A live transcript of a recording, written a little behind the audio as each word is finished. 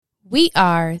We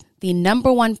are the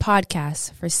 #1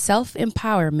 podcast for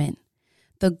self-empowerment,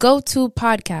 the go-to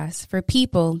podcast for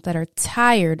people that are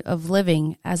tired of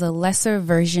living as a lesser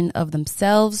version of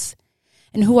themselves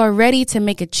and who are ready to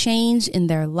make a change in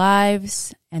their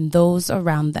lives and those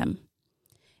around them.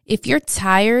 If you're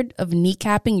tired of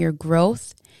kneecapping your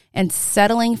growth and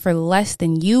settling for less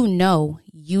than you know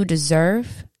you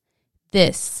deserve,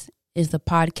 this is the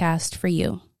podcast for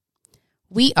you.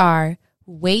 We are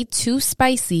way too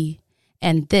spicy,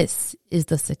 and this is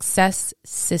the Success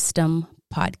System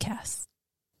Podcast.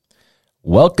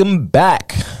 Welcome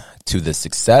back to the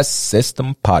Success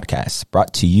System Podcast,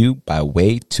 brought to you by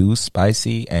Way Too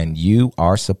Spicy and you,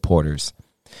 our supporters.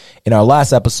 In our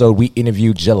last episode, we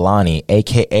interviewed Jelani,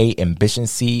 aka Ambition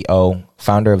CEO,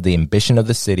 founder of the Ambition of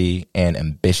the City and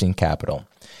Ambition Capital.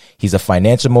 He's a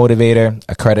financial motivator,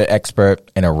 a credit expert,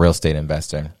 and a real estate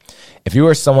investor. If you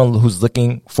are someone who's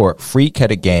looking for a free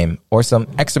credit game or some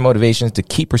extra motivations to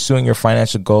keep pursuing your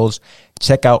financial goals,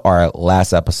 check out our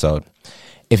last episode.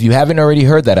 If you haven't already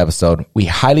heard that episode, we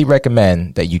highly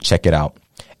recommend that you check it out.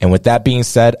 And with that being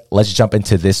said, let's jump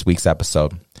into this week's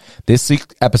episode. This week's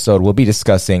episode, we'll be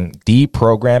discussing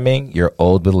deprogramming your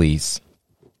old beliefs.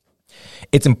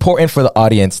 It's important for the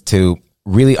audience to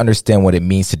really understand what it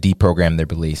means to deprogram their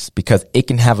beliefs because it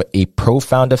can have a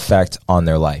profound effect on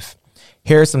their life.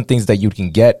 Here are some things that you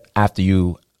can get after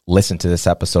you listen to this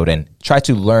episode and try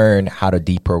to learn how to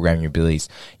deprogram your beliefs.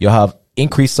 You'll have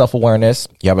increased self-awareness.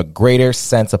 You have a greater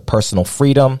sense of personal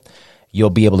freedom.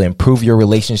 You'll be able to improve your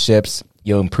relationships.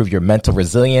 You'll improve your mental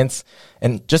resilience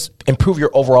and just improve your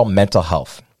overall mental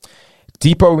health.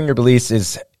 Deprogramming your beliefs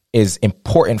is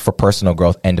important for personal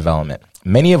growth and development.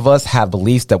 Many of us have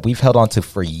beliefs that we've held on to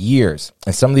for years,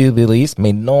 and some of these beliefs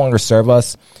may no longer serve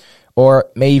us or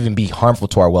may even be harmful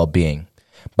to our well-being.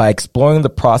 By exploring the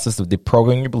process of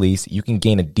deprogramming your beliefs, you can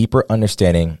gain a deeper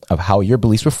understanding of how your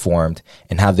beliefs were formed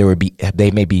and how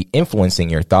they may be influencing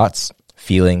your thoughts,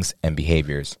 feelings, and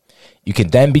behaviors. You can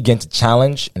then begin to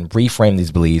challenge and reframe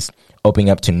these beliefs, opening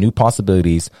up to new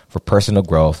possibilities for personal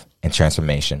growth and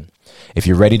transformation. If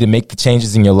you're ready to make the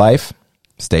changes in your life,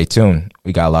 stay tuned.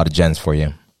 We got a lot of gems for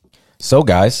you. So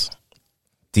guys,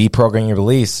 deprogramming your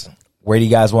beliefs. Where do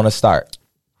you guys want to start?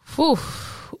 Whew.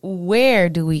 Where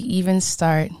do we even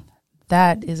start?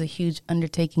 That is a huge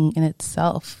undertaking in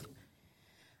itself.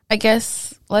 I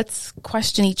guess let's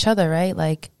question each other, right?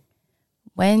 Like,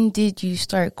 when did you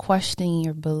start questioning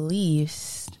your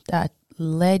beliefs that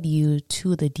led you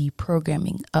to the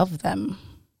deprogramming of them?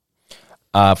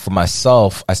 For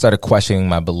myself, I started questioning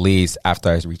my beliefs after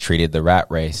I retreated the rat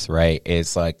race, right?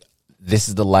 It's like, this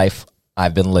is the life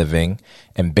I've been living,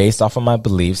 and based off of my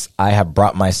beliefs, I have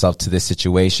brought myself to this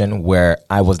situation where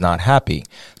I was not happy.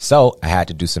 So I had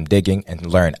to do some digging and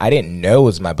learn. I didn't know it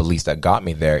was my beliefs that got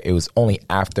me there. It was only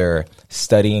after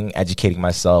studying, educating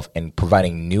myself, and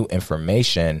providing new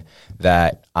information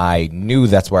that I knew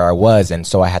that's where I was. And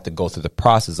so I had to go through the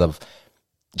process of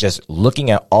just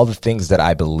looking at all the things that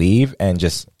I believe and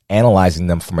just analyzing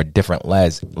them from a different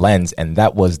lens. And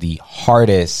that was the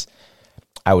hardest,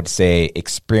 I would say,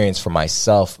 experience for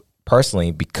myself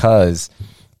personally because,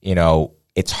 you know,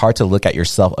 it's hard to look at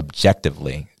yourself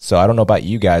objectively. So I don't know about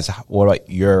you guys. What about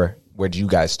where did you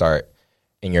guys start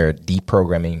in your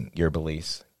deprogramming your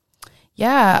beliefs?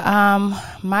 Yeah,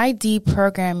 my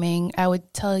deprogramming, I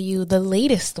would tell you the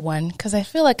latest one, because I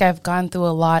feel like I've gone through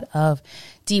a lot of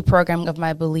deprogramming of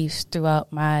my beliefs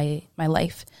throughout my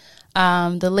life.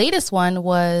 The latest one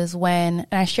was when,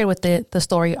 and I shared with the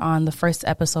story on the first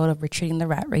episode of Retreating the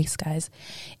Rat Race, guys,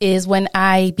 is when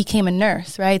I became a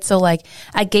nurse, right? So like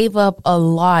I gave up a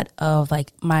lot of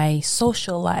like my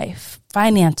social life,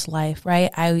 finance life,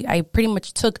 right? I pretty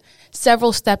much took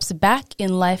several steps back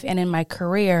in life and in my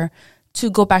career to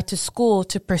go back to school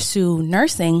to pursue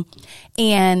nursing.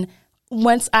 And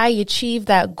once I achieved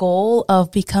that goal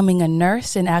of becoming a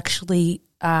nurse and actually,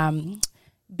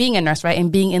 being a nurse, right, and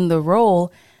being in the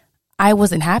role, I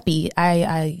wasn't happy.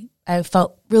 I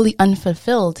felt really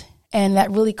unfulfilled, and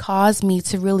that really caused me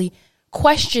to really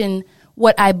question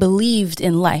what I believed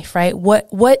in life, right? What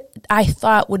I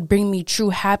thought would bring me true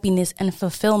happiness and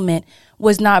fulfillment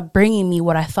was not bringing me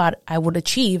what I thought I would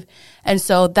achieve. And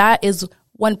so that is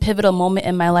one pivotal moment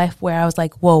in my life where I was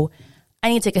like, whoa, I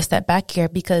need to take a step back here,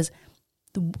 because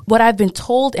what I've been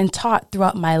told and taught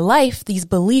throughout my life, these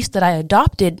beliefs that I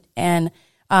adopted and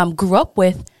grew up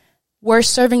with, were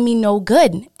serving me no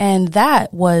good. And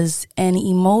that was an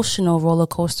emotional roller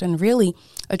coaster and really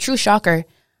a true shocker.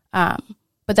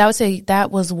 But I would say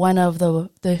that was one of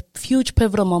the huge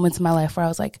pivotal moments in my life where I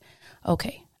was like,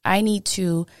 okay,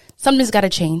 something's got to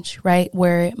change, right?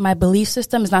 Where my belief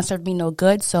system is not serving me no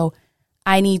good. So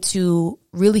I need to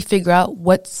really figure out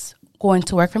what's going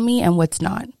to work for me and what's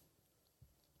not.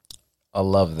 I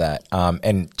love that.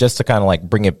 And just to kind of like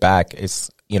bring it back,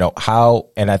 it's, how,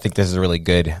 and I think this is a really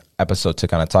good episode to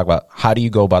kind of talk about, how do you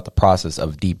go about the process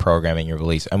of deprogramming your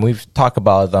beliefs? And we've talked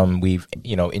about them. We've,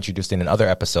 introduced it in other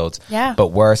episodes. Yeah. But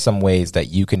what are some ways that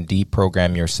you can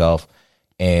deprogram yourself?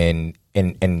 And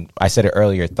I said it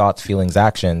earlier, thoughts, feelings,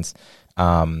 actions.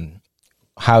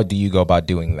 How do you go about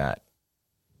doing that?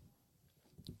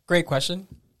 Great question.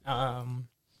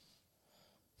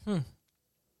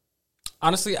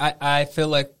 Honestly, I feel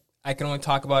like I can only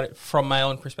talk about it from my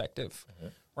own perspective.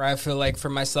 Where I feel like for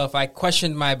myself, I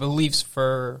questioned my beliefs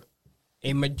for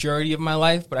a majority of my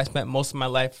life, but I spent most of my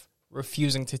life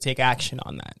refusing to take action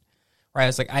on that. Right?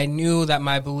 It's like I knew that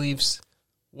my beliefs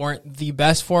weren't the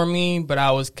best for me, but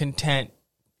I was content,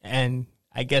 and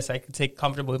I guess I could take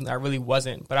comfortable with I really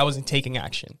wasn't, but I wasn't taking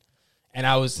action. And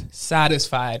I was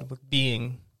satisfied with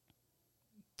being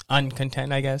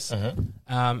uncontent, I guess.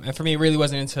 And for me, it really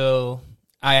wasn't until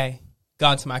I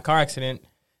got into my car accident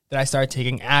that I started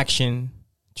taking action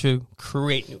to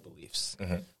create new beliefs.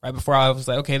 Right before I was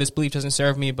like, okay, this belief doesn't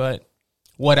serve me, but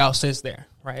what else is there?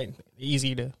 Right?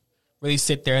 Easy to really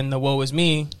sit there and the woe is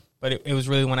me, but it was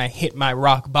really when I hit my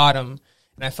rock bottom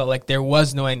and I felt like there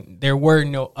were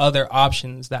no other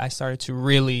options that I started to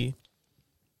really.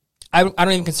 I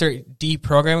don't even consider it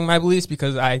deprogramming my beliefs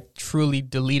because I truly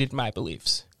deleted my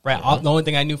beliefs. Right? The only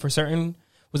thing I knew for certain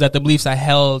was that the beliefs I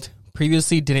held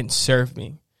previously didn't serve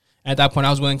me. At that point, I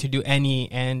was willing to do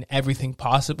any and everything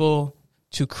possible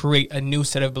to create a new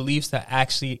set of beliefs that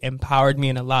actually empowered me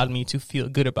and allowed me to feel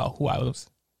good about who I was.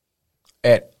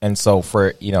 And so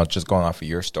for, just going off of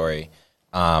your story,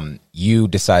 you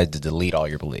decided to delete all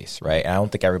your beliefs, right? And I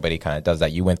don't think everybody kind of does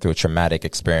that. You went through a traumatic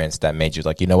experience that made you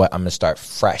like, you know what, I'm going to start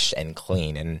fresh and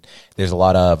clean. And there's a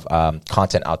lot of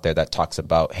content out there that talks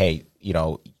about, hey,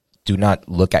 do not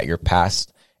look at your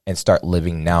past and start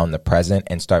living now in the present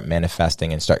and start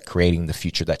manifesting and start creating the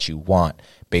future that you want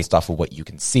based off of what you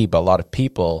can see. But a lot of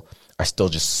people are still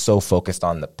just so focused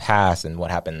on the past and what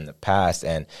happened in the past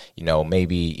and,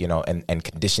 maybe, and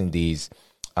condition these,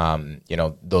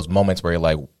 those moments where you're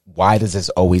like, why does this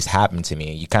always happen to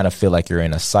me? You kind of feel like you're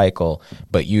in a cycle,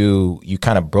 but you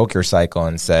kind of broke your cycle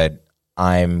and said,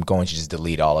 I'm going to just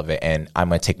delete all of it and I'm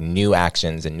going to take new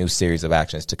actions and new series of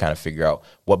actions to kind of figure out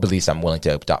what beliefs I'm willing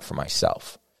to adopt for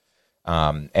myself.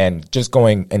 And just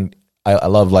going, and I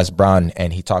love Les Brown,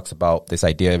 and he talks about this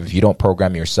idea of if you don't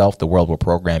program yourself, the world will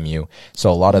program you.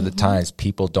 So a lot of the times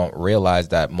people don't realize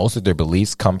that most of their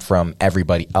beliefs come from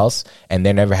everybody else, and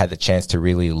they never had the chance to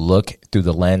really look through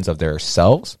the lens of their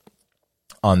selves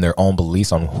on their own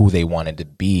beliefs on who they wanted to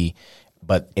be.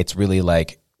 But it's really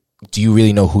like, do you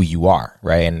really know who you are,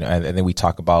 right? And then we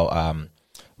talk about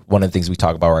one of the things we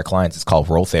talk about with our clients is called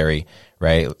role theory,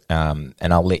 right? And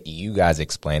I'll let you guys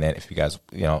explain it if you guys,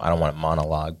 I don't want to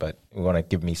monologue, but you want to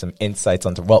give me some insights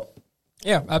onto,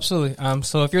 Yeah, absolutely.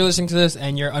 So if you're listening to this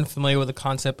and you're unfamiliar with the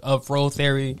concept of role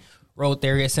theory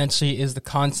essentially is the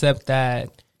concept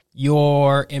that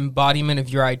your embodiment of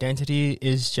your identity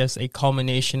is just a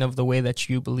culmination of the way that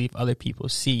you believe other people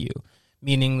see you.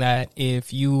 Meaning that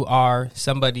if you are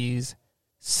somebody's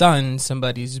son,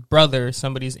 somebody's brother,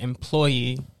 somebody's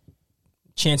employee,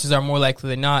 chances are more likely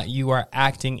than not you are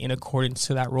acting in accordance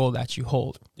to that role that you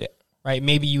hold. Yeah. Right?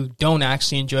 Maybe you don't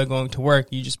actually enjoy going to work.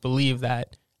 You just believe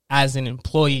that as an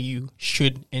employee, you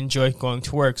should enjoy going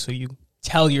to work. So you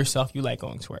tell yourself you like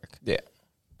going to work. Yeah.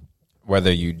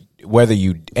 Whether you,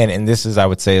 and this is, I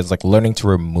would say, is like learning to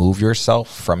remove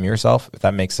yourself from yourself, if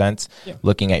that makes sense. Yeah.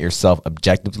 Looking at yourself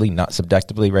objectively, not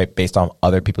subjectively, right? Based on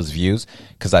other people's views.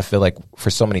 Because I feel like for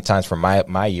so many times from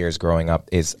my years growing up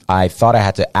is I thought I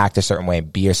had to act a certain way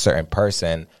and be a certain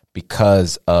person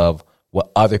because of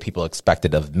what other people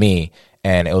expected of me.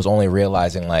 And it was only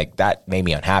realizing like that made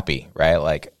me unhappy, right?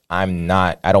 Like I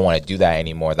don't want to do that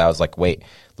anymore. That was like, wait,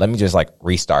 let me just like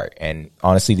restart. And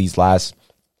honestly, these last,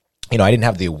 I didn't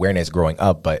have the awareness growing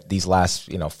up, but these last,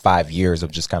 5 years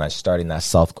of just kind of starting that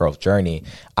self-growth journey,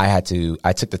 I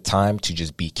took the time to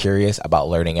just be curious about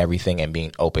learning everything and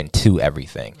being open to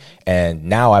everything. And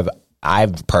now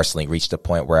I've personally reached a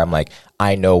point where I'm like,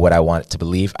 I know what I want to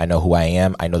believe. I know who I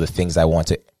am. I know the things I want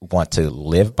to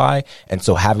live by. And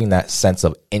so having that sense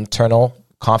of internal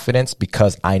confidence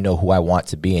because I know who I want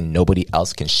to be and nobody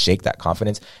else can shake that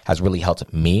confidence has really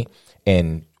helped me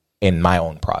in my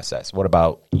own process. What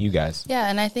about you guys? Yeah,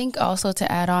 and I think also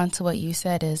to add on to what you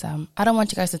said is I don't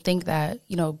want you guys to think that,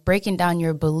 breaking down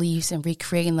your beliefs and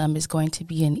recreating them is going to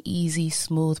be an easy,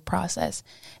 smooth process.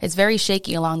 It's very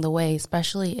shaky along the way,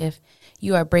 especially if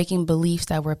you are breaking beliefs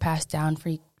that were passed down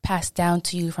passed down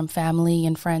to you from family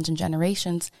and friends and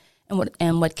generations.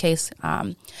 In what case,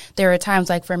 there are times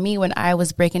like for me when I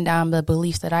was breaking down the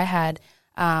beliefs that I had,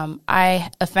 I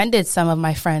offended some of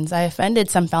my friends. I offended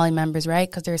some family members, right?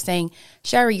 Because they're saying,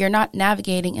 Sherry, you're not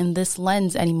navigating in this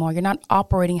lens anymore. You're not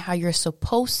operating how you're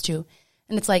supposed to.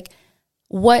 And it's like,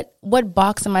 what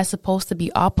box am I supposed to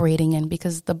be operating in?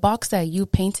 Because the box that you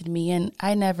painted me in,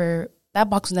 that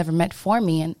box was never meant for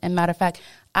me. And matter of fact,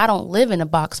 I don't live in a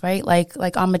box, right?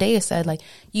 Like Amadeus said, like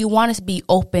you want to be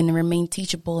open and remain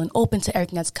teachable and open to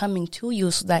everything that's coming to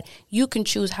you so that you can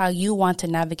choose how you want to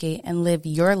navigate and live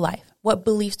your life. What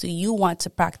beliefs do you want to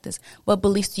practice? What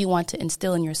beliefs do you want to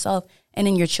instill in yourself and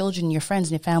in your children, your friends,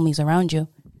 and your families around you?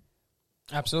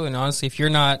 Absolutely. And honestly, if you're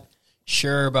not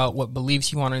sure about what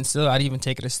beliefs you want to instill, I'd even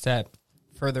take it a step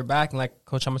further back. And like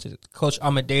Coach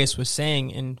Amadeus was saying,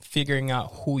 in figuring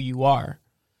out who you are,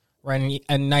 right? And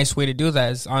a nice way to do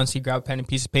that is honestly grab a pen and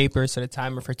piece of paper, set a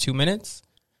timer for 2 minutes,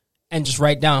 and just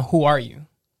write down, who are you,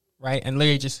 right? And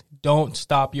literally just don't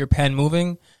stop your pen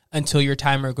moving until your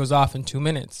timer goes off in 2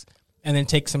 minutes. And then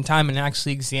take some time and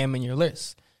actually examine your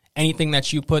list. Anything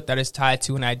that you put that is tied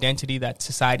to an identity that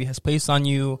society has placed on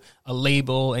you, a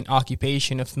label, an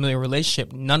occupation, a familiar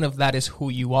relationship, none of that is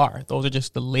who you are. Those are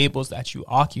just the labels that you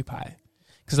occupy.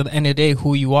 Because at the end of the day,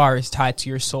 who you are is tied to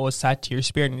your soul, it's tied to your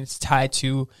spirit, and it's tied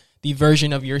to the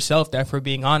version of yourself that, for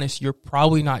being honest, you're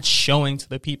probably not showing to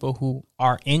the people who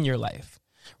are in your life,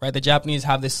 right? The Japanese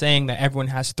have this saying that everyone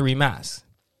has 3 masks.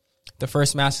 The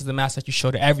first mask is the mask that you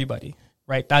show to everybody,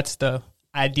 right? That's the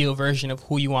ideal version of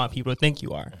who you want people to think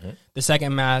you are. Mm-hmm. The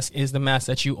second mask is the mask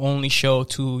that you only show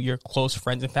to your close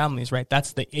friends and families, right?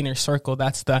 That's the inner circle.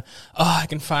 That's the, I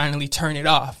can finally turn it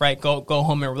off, right? Go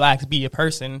home and relax, be a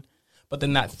person. But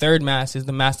then that third mask is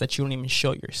the mask that you don't even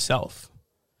show yourself,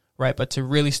 right? But to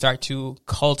really start to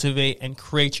cultivate and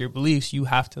create your beliefs, you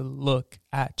have to look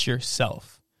at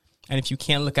yourself. And if you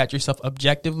can't look at yourself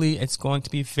objectively, it's going to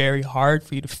be very hard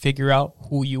for you to figure out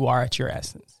who you are at your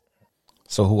essence.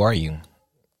 So who are you?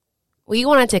 We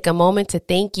want to take a moment to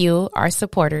thank you, our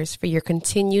supporters, for your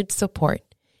continued support.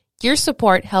 Your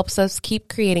support helps us keep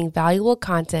creating valuable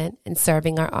content and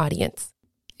serving our audience.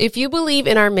 If you believe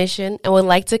in our mission and would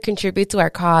like to contribute to our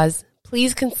cause,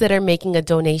 please consider making a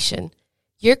donation.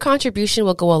 Your contribution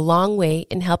will go a long way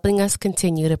in helping us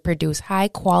continue to produce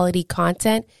high-quality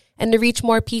content and to reach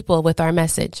more people with our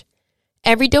message.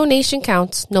 Every donation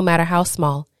counts, no matter how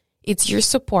small. It's your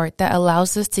support that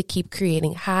allows us to keep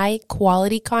creating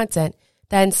high-quality content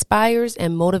that inspires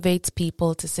and motivates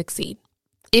people to succeed.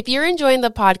 If you're enjoying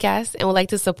the podcast and would like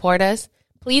to support us,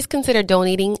 please consider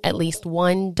donating at least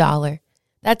 $1.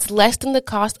 That's less than the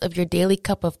cost of your daily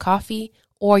cup of coffee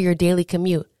or your daily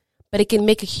commute, but it can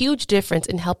make a huge difference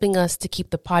in helping us to keep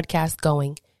the podcast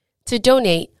going. To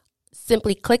donate,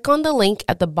 simply click on the link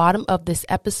at the bottom of this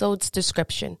episode's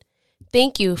description.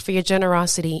 Thank you for your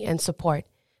generosity and support.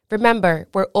 Remember,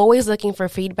 we're always looking for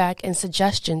feedback and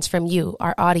suggestions from you,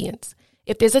 our audience.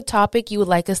 If there's a topic you would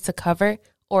like us to cover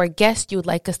or a guest you would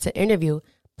like us to interview,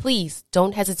 please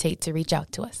don't hesitate to reach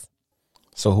out to us.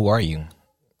 So who are you?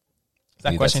 Is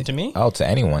that question to me? Oh, to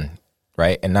anyone,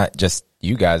 right? And not just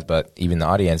you guys, but even the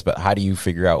audience. But how do you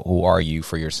figure out who are you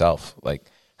for yourself? Like,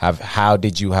 how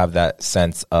did you have that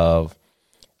sense of,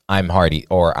 I'm Hardy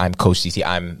or I'm Coach DC,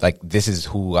 I'm like, this is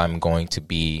who I'm going to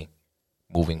be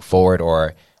moving forward,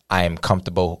 or I am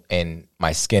comfortable in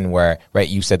my skin where, right,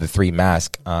 you said the 3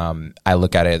 mask. I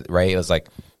look at it, right, it was like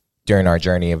during our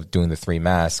journey of doing the 3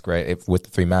 mask, right, with the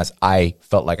 3 masks, I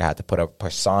felt like I had to put a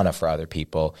persona for other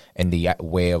people in the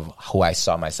way of who I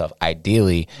saw myself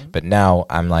ideally. Mm-hmm. But now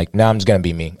I'm like, no, I'm just going to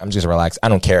be me. I'm just relaxed. I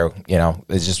don't care. You know,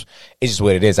 it's just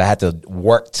what it is. I had to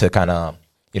work to kind of,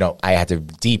 I had to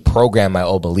deprogram my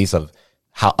old beliefs of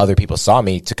how other people saw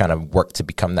me to kind of work to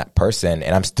become that person.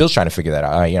 And I'm still trying to figure that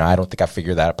out. I don't think I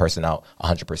figured that person out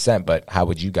 100%, but how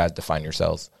would you guys define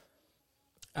yourselves?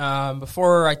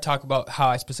 Before I talk about how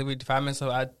I specifically define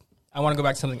myself, I want to go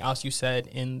back to something else you said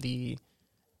in the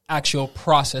actual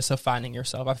process of finding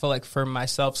yourself. I feel like for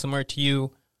myself, similar to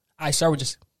you, I started with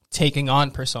just taking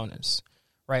on personas,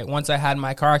 right? Once I had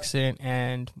my car accident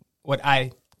and what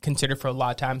I considered for a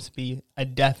lot of times to be a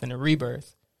death and a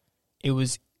rebirth, it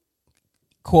was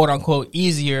quote unquote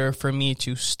easier for me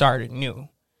to start anew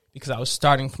because I was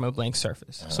starting from a blank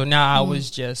surface. So now I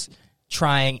was just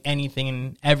trying anything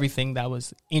and everything that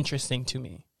was interesting to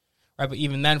me, right? But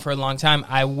even then, for a long time,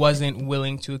 I wasn't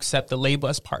willing to accept the label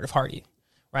as part of Hardy,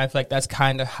 right? I feel like that's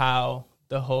kind of how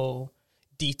the whole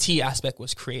DT aspect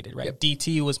was created, right? Yep.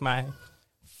 DT was my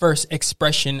first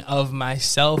expression of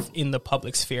myself in the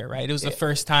public sphere, right? It was the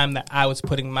first time that I was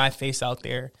putting my face out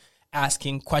there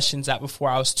asking questions that before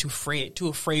I was too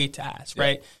afraid to ask,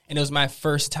 right? And it was my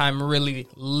first time really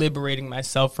liberating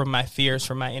myself from my fears,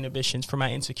 from my inhibitions, from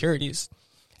my insecurities.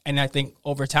 And I think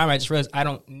over time, I just realized I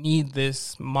don't need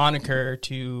this moniker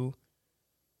to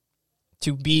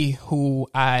be who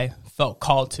I felt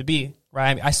called to be,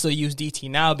 right? I still use DT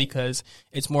now because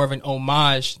it's more of an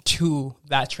homage to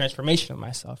that transformation of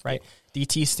myself, right?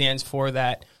 DT stands for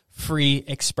that free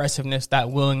expressiveness, that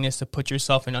willingness to put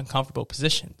yourself in uncomfortable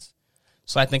positions.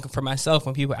 So I think for myself,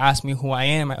 when people ask me who I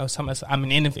am, I always tell myself I'm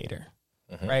an innovator,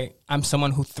 right? I'm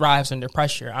someone who thrives under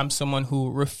pressure. I'm someone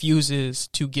who refuses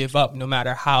to give up no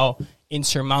matter how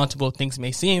insurmountable things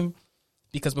may seem.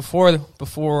 Because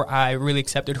before I really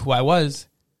accepted who I was,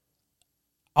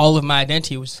 all of my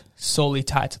identity was solely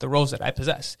tied to the roles that I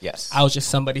possessed. Yes. I was just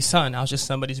somebody's son. I was just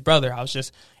somebody's brother. I was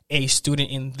just a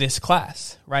student in this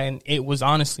class, right? And it was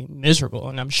honestly miserable.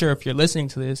 And I'm sure if you're listening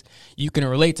to this, you can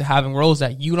relate to having roles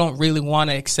that you don't really want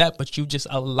to accept, but you just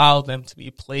allow them to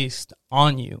be placed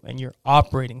on you, and you're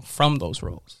operating from those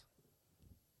roles.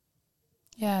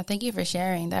 Yeah, thank you for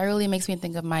sharing. That really makes me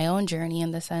think of my own journey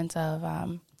in the sense of,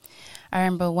 I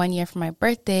remember one year for my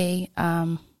birthday,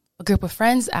 a group of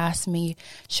friends asked me,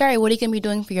 Sherry, what are you going to be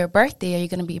doing for your birthday? Are you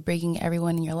going to be bringing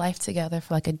everyone in your life together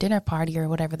for like a dinner party or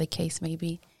whatever the case may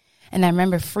be? And I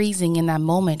remember freezing in that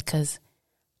moment because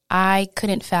I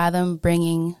couldn't fathom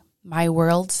bringing my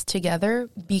worlds together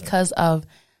because of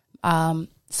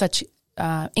such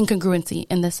incongruency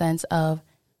in the sense of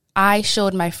I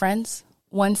showed my friends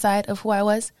one side of who I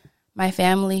was, my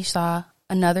family saw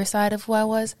another side of who I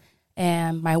was,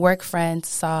 and my work friends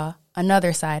saw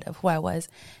another side of who I was.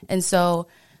 And so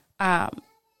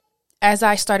as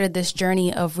I started this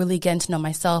journey of really getting to know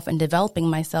myself and developing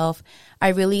myself, I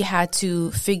really had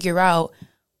to figure out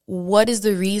what is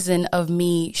the reason of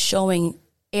me showing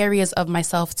areas of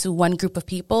myself to one group of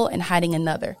people and hiding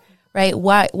another, right?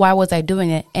 Why was I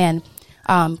doing it? And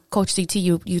Coach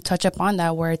DT, you touch up on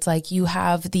that where it's like you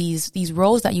have these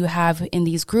roles that you have in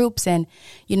these groups. And,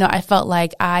 you know, I felt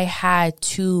like I had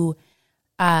to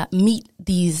meet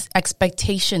these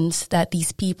expectations that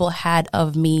these people had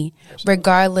of me,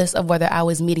 regardless of whether I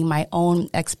was meeting my own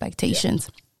expectations.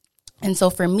 Yeah. And so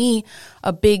for me,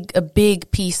 a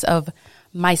big piece of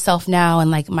myself now and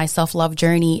like my self-love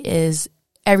journey is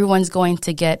everyone's going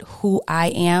to get who I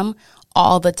am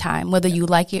all the time, whether you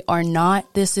like it or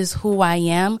not. This is who I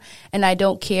am. And I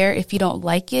don't care if you don't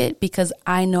like it because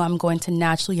I know I'm going to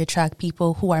naturally attract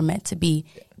people who are meant to be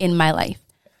in my life.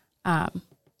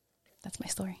 That's my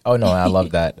story. Oh, no, I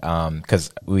love that.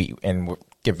 Because we're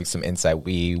giving some insight.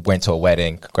 We went to a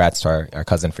wedding. Congrats to our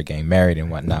cousin for getting married and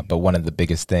whatnot. But one of the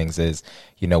biggest things is,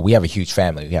 you know, we have a huge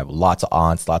family. We have lots of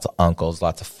aunts, lots of uncles,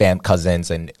 lots of cousins,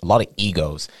 and a lot of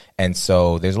egos. And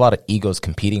so there's a lot of egos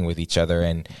competing with each other.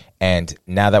 And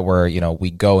now that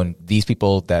we go and these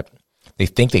people that they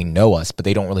think they know us, but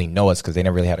they don't really know us because they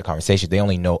never really had a conversation. They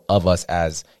only know of us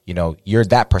as, you know, you're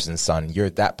that person's son, you're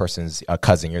that person's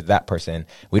cousin, you're that person.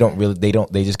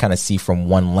 They just kind of see from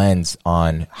one lens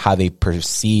on how they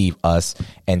perceive us.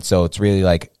 And so it's really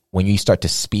like when you start to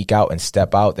speak out and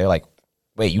step out, they're like,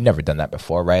 wait, you never done that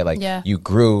before, right? Like you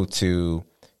grew to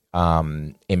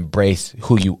embrace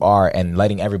who you are and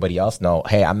letting everybody else know,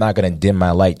 hey, I'm not going to dim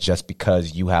my light just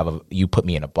because you put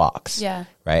me in a box. Yeah.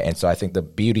 Right. And so I think the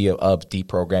beauty of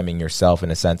deprogramming yourself in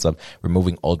a sense of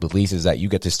removing old beliefs is that you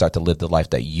get to start to live the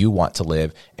life that you want to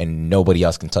live and nobody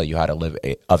else can tell you how to live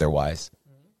it otherwise.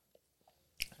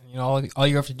 You know, all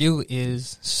you have to do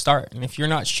is start. And if you're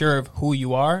not sure of who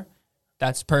you are,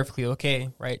 that's perfectly okay.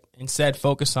 Right. Instead,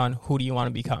 focus on who do you want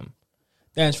to become.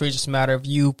 Then it's really just a matter of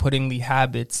you putting the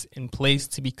habits in place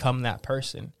to become that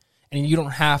person. And you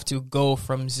don't have to go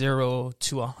from 0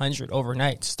 to 100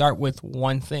 overnight. Start with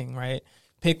one thing, right?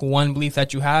 Pick one belief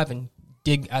that you have and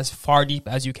dig as far deep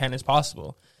as you can as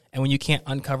possible. And when you can't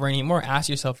uncover anymore, ask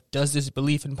yourself, does this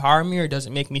belief empower me or does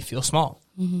it make me feel small?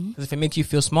 Because if it makes you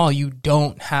feel small, you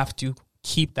don't have to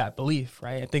keep that belief,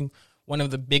 right? I think one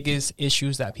of the biggest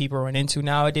issues that people run into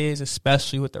nowadays,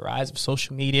 especially with the rise of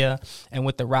social media and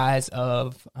with the rise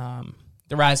of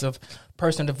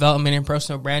personal development and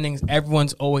personal branding, is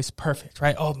everyone's always perfect,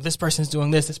 right? Oh, this person's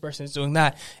doing this person's doing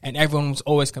that, and everyone was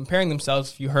always comparing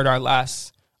themselves. If you heard our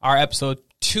episode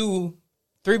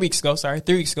 3 weeks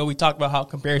ago, we talked about how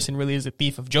comparison really is a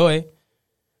thief of joy,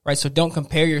 right? So don't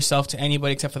compare yourself to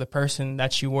anybody except for the person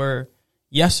that you were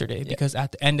yesterday, because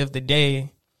at the end of the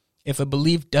day, if a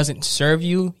belief doesn't serve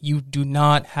you, you do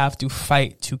not have to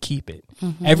fight to keep it.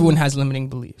 Everyone has limiting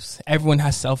beliefs. Everyone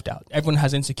has self-doubt. Everyone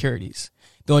has insecurities.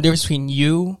 The only difference between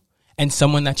you and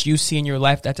someone that you see in your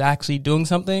life that's actually doing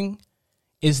something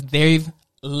is they've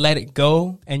let it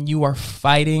go, and you are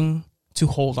fighting to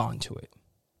hold on to it.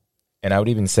 And I would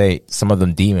even say some of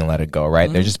them didn't even let it go,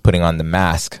 right? They're just putting on the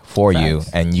mask for you,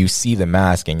 and you see the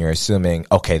mask and you're assuming,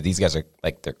 okay, these guys are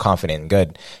like, they're confident and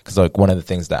good. Because like one of the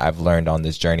things that I've learned on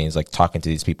this journey is like talking to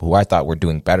these people who I thought were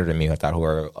doing better than me, who I thought who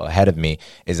were ahead of me,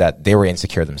 is that they were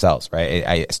insecure themselves, right?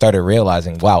 I started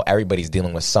realizing, wow, everybody's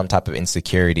dealing with some type of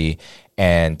insecurity.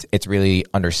 And it's really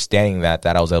understanding that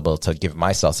I was able to give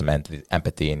myself some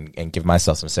empathy and give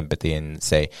myself some sympathy and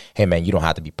say, hey, man, you don't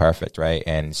have to be perfect, right?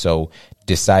 And so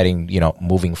deciding,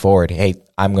 moving forward, hey,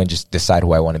 I'm going to just decide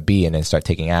who I want to be and then start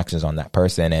taking actions on that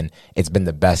person. And it's been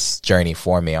the best journey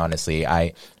for me, honestly.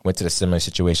 I went to a similar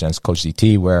situation as Coach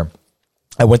CT where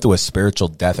I went through a spiritual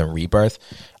death and rebirth.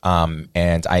 And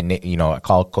I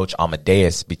call Coach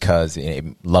Amadeus because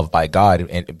loved by God,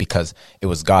 and because it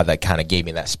was God that kind of gave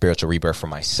me that spiritual rebirth for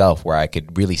myself, where I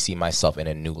could really see myself in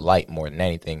a new light more than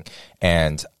anything.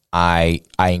 And I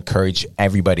encourage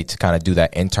everybody to kind of do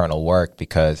that internal work,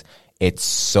 because it's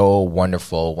so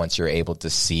wonderful once you're able to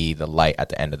see the light at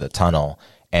the end of the tunnel.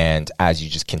 And as you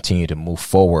just continue to move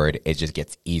forward, it just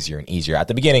gets easier and easier. At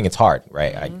the beginning, it's hard,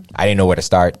 right? I didn't know where to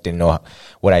start, didn't know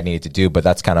what I needed to do, but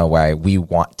that's kind of why we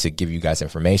want to give you guys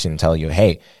information and tell you,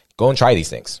 hey, go and try these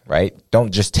things, right?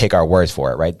 Don't just take our words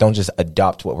for it, right? Don't just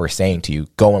adopt what we're saying to you.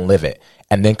 Go and live it,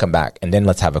 and then come back, and then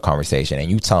let's have a conversation, and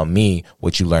you tell me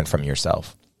what you learned from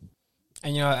yourself.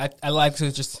 And, I like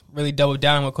to just really double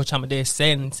down on what Coach Amadeus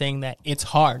said, and saying that it's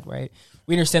hard, right?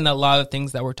 We understand that a lot of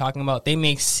things that we're talking about, they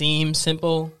may seem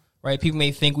simple, right? People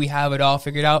may think we have it all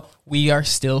figured out. We are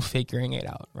still figuring it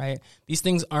out, right? These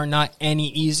things are not any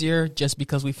easier just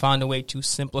because we found a way to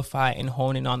simplify and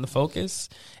hone in on the focus.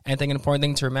 And I think an important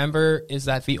thing to remember is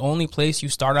that the only place you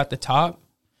start at the top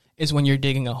is when you're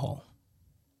digging a hole.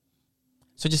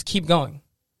 So just keep going,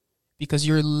 because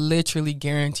you're literally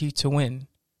guaranteed to win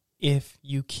if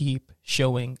you keep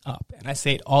showing up. And I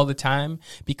say it all the time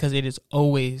because it is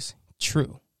always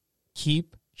true.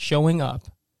 Keep showing up,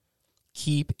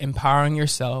 keep empowering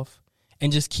yourself,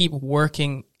 and just keep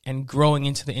working and growing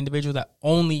into the individual that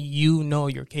only you know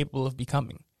you're capable of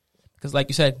becoming. Because like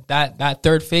you said, that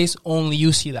third face, only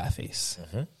you see that face,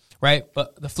 right?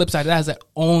 But the flip side of that is that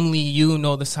only you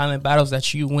know the silent battles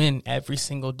that you win every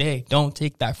single day. Don't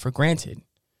take that for granted.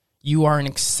 You are an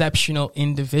exceptional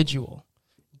individual.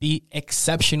 Be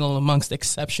exceptional amongst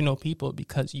exceptional people,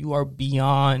 because you are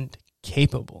beyond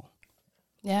capable.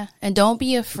 Yeah. And don't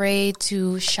be afraid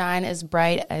to shine as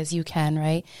bright as you can,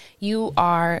 right? You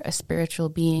are a spiritual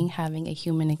being having a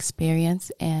human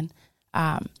experience. And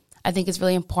I think it's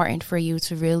really important for you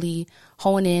to really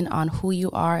hone in on who you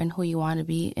are and who you want to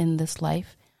be in this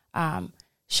life.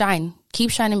 Shine. Keep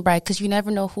shining bright, because you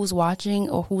never know who's watching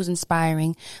or who's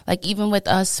inspiring. Like even with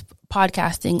us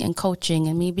podcasting and coaching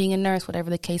and me being a nurse, whatever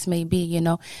the case may be,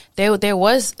 there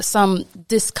was some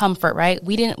discomfort, right?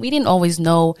 We didn't always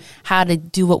know how to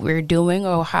do what we were doing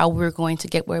or how we were going to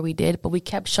get where we did, but we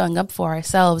kept showing up for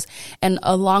ourselves. And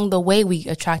along the way, we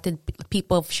attracted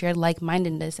people of shared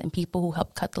like-mindedness and people who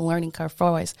helped cut the learning curve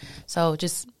for us. So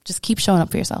just keep showing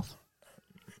up for yourself.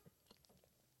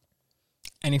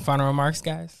 Any final remarks,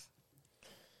 guys?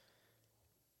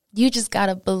 You just got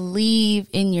to believe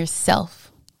in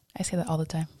yourself. I say that all the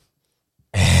time.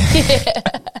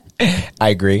 I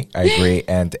agree.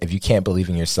 And if you can't believe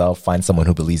in yourself, find someone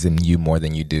who believes in you more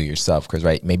than you do yourself. Because,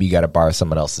 right, maybe you got to borrow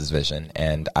someone else's vision.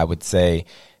 And I would say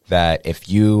that if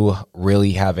you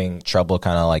really having trouble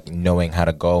kind of like knowing how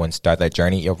to go and start that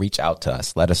journey, you'll reach out to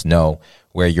us. Let us know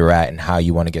where you're at and how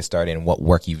you want to get started and what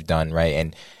work you've done, right?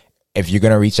 And if you're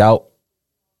going to reach out,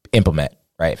 implement.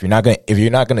 Right. If you're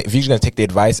just gonna take the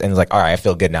advice and it's like, all right, I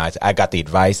feel good now, I got the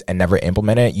advice and never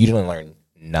implement it, you didn't learn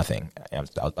nothing. I was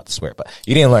about to swear, but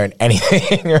you didn't learn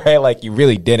anything, right? Like you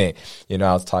really didn't. I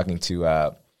was talking to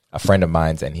a friend of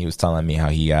mine, and he was telling me how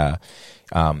he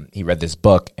read this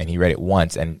book, and he read it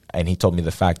once, and he told me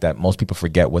the fact that most people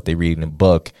forget what they read in a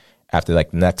book after like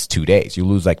the next 2 days. You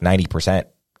lose like 90%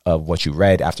 of what you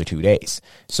read after 2 days.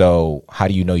 So how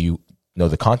do you know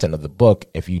the content of the book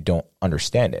if you don't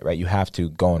understand it, right? You have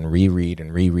to go and reread and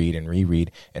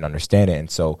understand it. And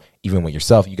so even with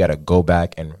yourself, you got to go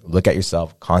back and look at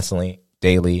yourself constantly,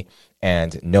 daily,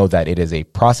 and know that it is a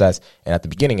process. And at the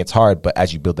beginning, it's hard, but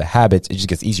as you build the habits, it just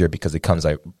gets easier because it becomes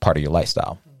like part of your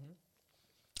lifestyle.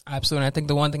 Absolutely. I think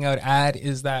the one thing I would add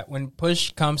is that when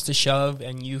push comes to shove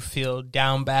and you feel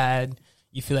down bad,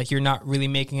 you feel like you're not really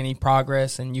making any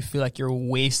progress, and you feel like you're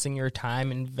wasting your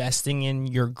time investing in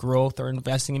your growth or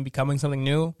investing in becoming something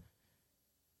new,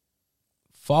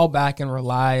 fall back and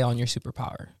rely on your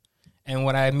superpower. And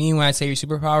what I mean when I say your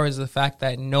superpower is the fact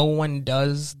that no one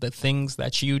does the things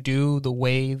that you do the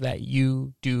way that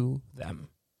you do them.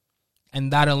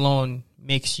 And that alone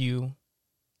makes you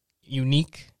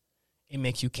unique, it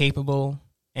makes you capable,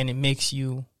 and it makes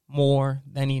you more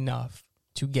than enough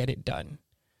to get it done.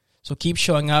 So keep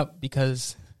showing up,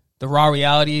 because the raw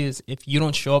reality is if you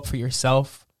don't show up for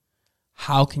yourself,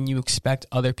 how can you expect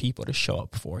other people to show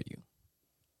up for you?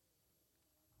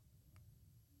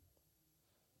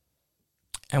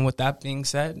 And with that being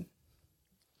said,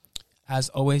 as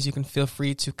always, you can feel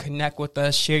free to connect with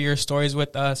us, share your stories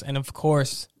with us, and of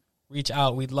course, reach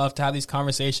out. We'd love to have these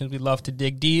conversations. We'd love to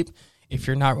dig deep. If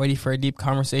you're not ready for a deep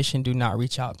conversation, do not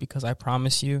reach out, because I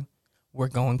promise you, we're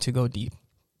going to go deep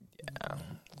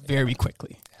very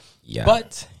quickly. Yeah.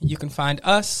 But you can find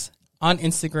us on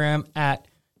Instagram at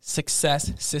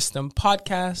Success System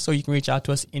Podcast, so you can reach out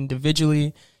to us individually.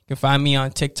 You can find me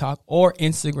on TikTok or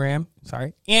Instagram,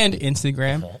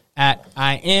 at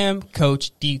I am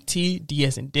Coach DT, D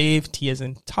as in Dave, T as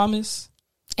in Thomas.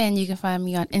 And you can find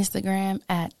me on Instagram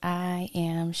at I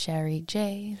am Sherry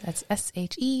J. That's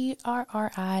SHERRIJ.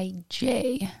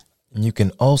 And you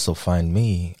can also find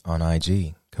me on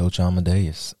IG, Coach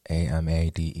Amadeus,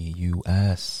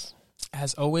 AMADEUS.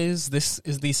 As always, this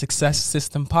is the Success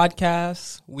System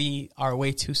Podcast. We are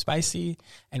way too spicy,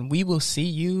 and we will see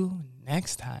you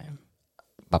next time.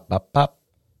 Bop, bop, bop.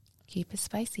 Keep it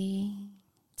spicy.